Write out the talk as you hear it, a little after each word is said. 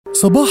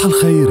صباح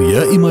الخير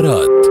يا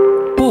إمارات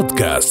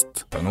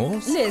بودكاست.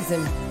 بالفانوس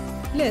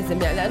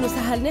لازم يعني لأنه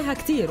سهلناها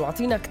كتير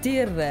وعطينا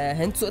كتير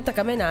هنت. سؤتها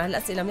كمان على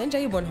الأسئلة منين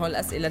جايبون هول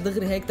الأسئلة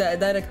دغري هيك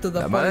دايركت تو ذا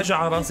بوينت؟ ما اجى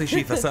على راسي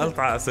شيء فسألت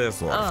على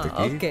أساسه. عرفتي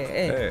كيف؟ اوكي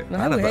ايه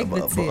ما أنا هو هيك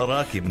بتصير.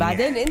 بقراكي منيح.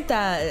 بعدين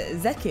انت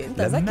ذكي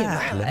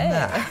لماح.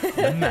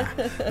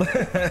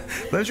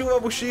 نشوف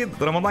أبو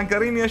الشيد. رمضان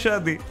كريم يا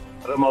شادي.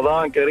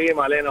 رمضان كريم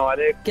علينا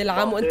وعليك. كل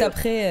عام وانت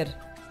بخير.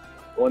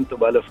 وانتم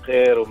بألف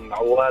خير ومن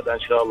عواد ان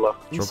شاء الله.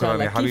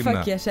 شكرا يا حبيبنا.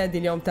 كيفك يا شادي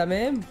اليوم؟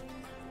 تمام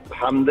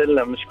الحمد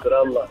لله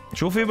مشكور الله.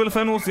 شو في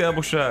بالفانوس يا أبو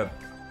الشاد؟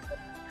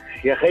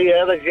 يا خي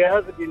هذا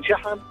الجهاز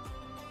بينشحن؟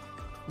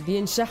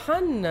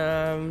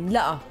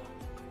 لا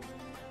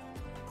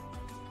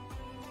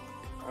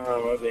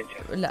ما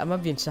بينشحن. لا ما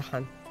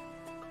بينشحن.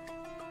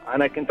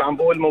 انا كنت عم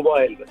بقول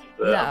موبايل بس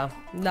لا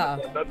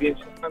ما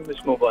بينشحن.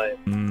 مش موبايل.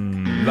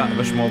 لا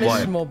مش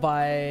موبايل. مش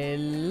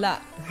موبايل لا.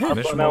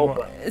 مش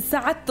موبايل.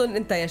 ساعدتن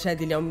انت يا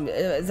شادي اليوم،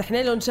 زحنا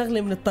لهم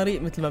شغله من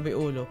الطريق مثل ما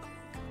بيقولوا.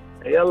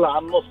 يلا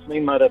على النص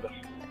مين ما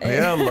ربح.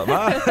 يلا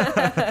ما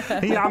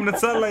هي عم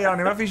نتسلى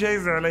يعني، ما في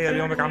جايزة عليها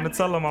اليومك، عم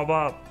نتسلى مع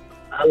بعض.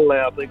 الله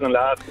يعطيكم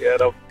العافية يا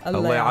رب.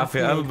 الله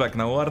يعافي قلبك،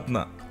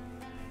 نورتنا.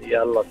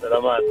 يلا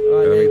سلامات.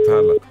 ريت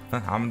هلا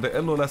عم ندق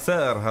له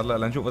لسائر هلا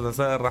لنشوف اذا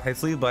سائر رح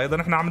يصيبها. ايضا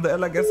نحن عم ندق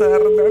لك يا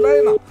سائر رد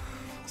علينا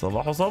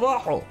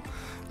صباحو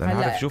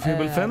لنعرف شو في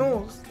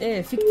بالفانوس.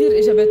 ايه في كتير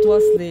اجابات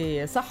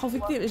واصلة صح وفي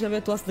كتير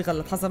اجابات واصلة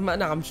غلط حسب ما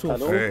انا عم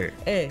شوف.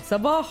 ايه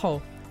صباحو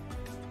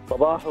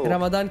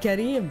رمضان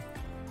كريم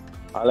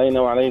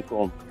علينا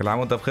وعليكم. كل عام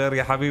وانت بخير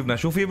يا حبيبنا.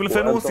 شو في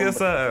بالفانوس يا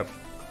سائر؟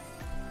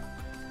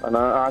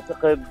 انا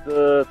اعتقد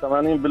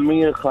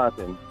 80%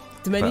 خاتم.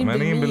 80%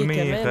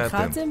 كمان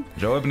خاتم.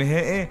 جواب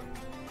نهائي؟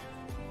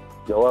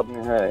 جواب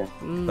نهائي.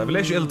 طيب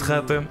ليش قلت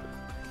خاتم؟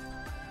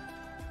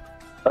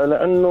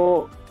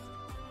 لانه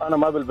انا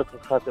ما بلبس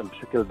الخاتم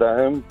بشكل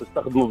دائم،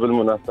 بستخدمه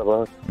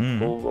بالمناسبات.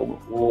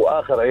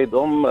 واخر عيد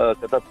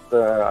كتبت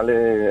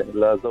عليه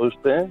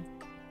لزوجتي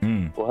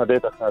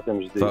وهديتها خاتم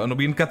جديد، فانه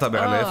بينكتب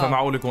عليه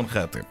فمعقول يكون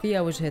خاتم.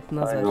 فيها وجهة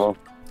نظر. أيوه.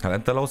 هلا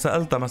انت لو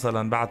سألتها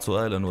مثلا بعد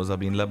سؤال انه اذا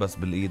بينلبس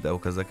بالايد او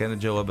كذا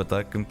كانت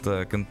جاوبتك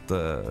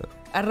كنت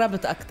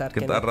قربت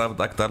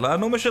اكثر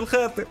لانه مش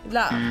الخاتم.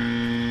 لا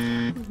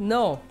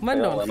نو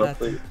منه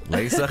الخاتم.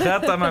 ليس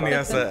خاتما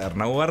يا سائر.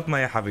 نورتنا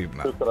يا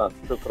حبيبنا.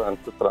 شكرا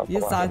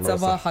يسعد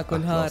صباحك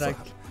ونهارك.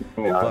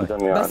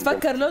 بس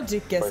فكر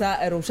لوجيك يا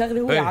سائر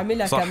وشغله هو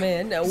عاملها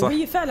كمان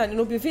وهي فعلا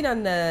انه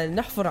فينا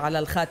نحفر على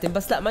الخاتم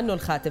بس لا منه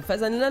الخاتم،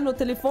 فاذا لانه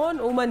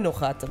تليفون ومنه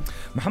خاتم.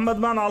 محمد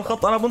معنا على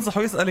الخط، انا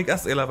بنصحه يسألك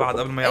اسئله بعد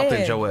قبل ما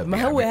يعطي الجواب.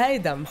 ما هو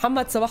هيدا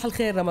محمد. صباح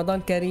الخير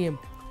رمضان كريم.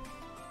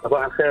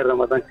 صباح الخير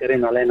رمضان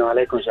كريم علينا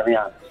وعليكم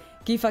جميعا.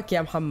 كيفك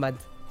يا محمد؟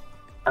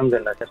 الحمد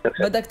لله كثير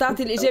خير. بدك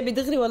تعطي الإجابة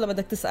دغري ولا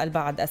بدك تسأل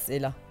بعد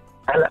أسئلة؟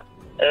 هلا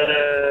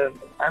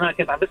أنا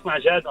كنت عم بسمع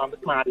جاد وعم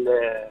بسمع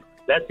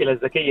الأسئلة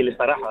الذكية اللي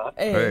صراحة.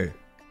 إيه.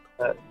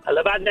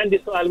 هلا بعد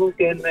عندي سؤال،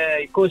 ممكن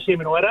يكون شيء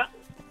من وراء؟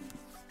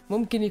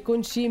 ممكن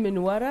يكون شيء من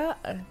وراء.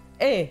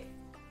 إيه.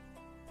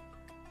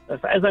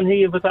 فإذا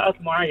هي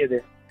بطاقات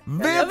معايدة.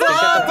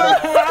 بطاقة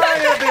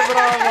معايدة.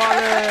 برافو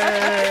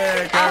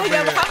عليك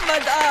يا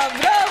محمد.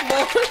 برافو.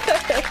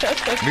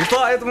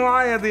 بطاقة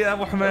معايدة يا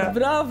أبو حماد.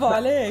 برافو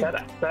عليك.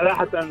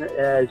 صراحة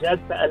جاد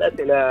سأل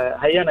أسئلة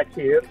هيانة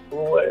كثير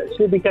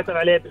وشو بينكتب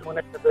عليه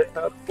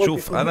بالمناسبة.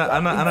 شوف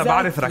أنا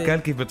بعرف ركال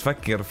كيف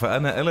بتفكر،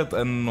 فأنا قلت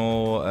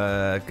إنه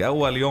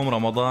كأول يوم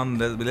رمضان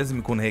لازم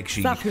يكون هيك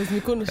شيء. صح لازم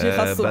يكون شيء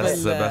خاص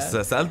بس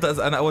سألت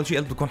أنا أول شيء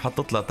قلت بتكون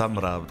حطت لها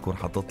تمرة، بتكون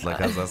حطت لها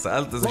كذا.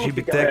 سألت إذا شيء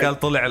بيتاكل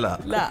طلع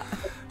لا.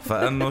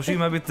 فانه شيء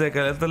ما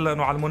بيتاكل قلت له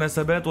انه على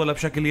المناسبات ولا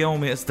بشكل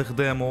يومي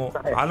استخدامه.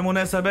 صحيح. على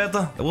المناسبات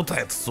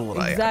وضحت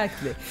الصوره يعني.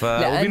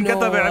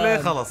 وبينكتب عليه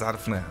خلص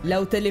عرفناه.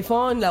 لو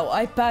تليفون لو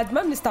ايباد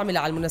ما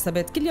بنستعملها على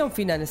المناسبات، كل يوم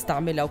فينا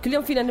نستعملها وكل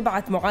يوم فينا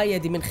نبعت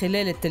معايده من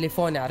خلال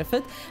التليفون،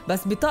 عرفت؟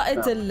 بس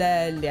بطاقه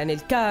يعني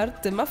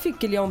الكارت ما في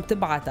كل يوم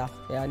تبعتها،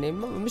 يعني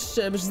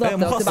مش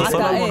ضابطه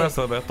تبعتها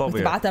المناسبات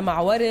طبيعي تبعتها مع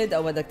ورد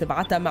او بدك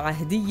تبعتها مع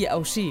هديه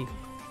او شيء.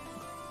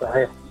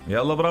 صحيح.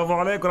 يلا برافو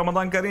عليك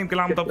رمضان كريم. كل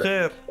عام وانت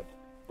بخير.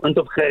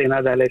 انتم بخير.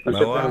 ينادى عليكم.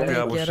 نورت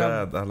يا ابو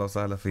شاد. اهلا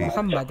وسهلا فيك.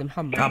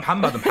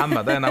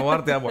 محمد.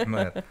 نورت يا ابو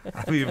حماد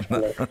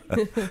حبيبنا.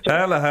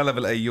 هلا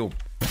بالايوب.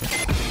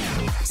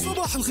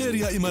 صباح الخير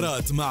يا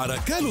إمارات مع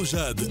ركال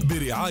وجاد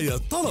برعاية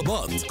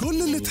طلبات.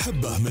 كل اللي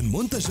تحبه من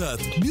منتجات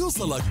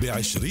بيوصلك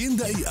ب20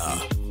 دقيقة.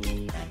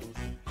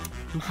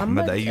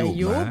 محمد أيوب.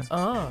 لا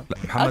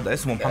محمد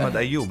اسمه محمد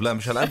أيوب. لا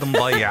مش هالقد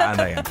مضيع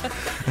أنا يعني.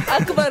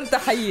 أكبر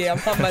تحية يا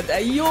محمد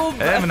أيوب.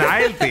 من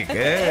عائلتك.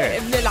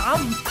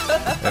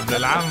 ابن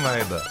العم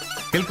هيدا.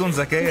 كلكم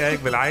ذكية هيك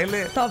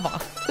بالعائلة طبعا.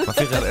 ما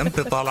في غير أنت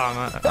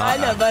طالعة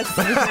أنا بس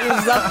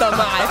مش ظابطة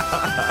معي.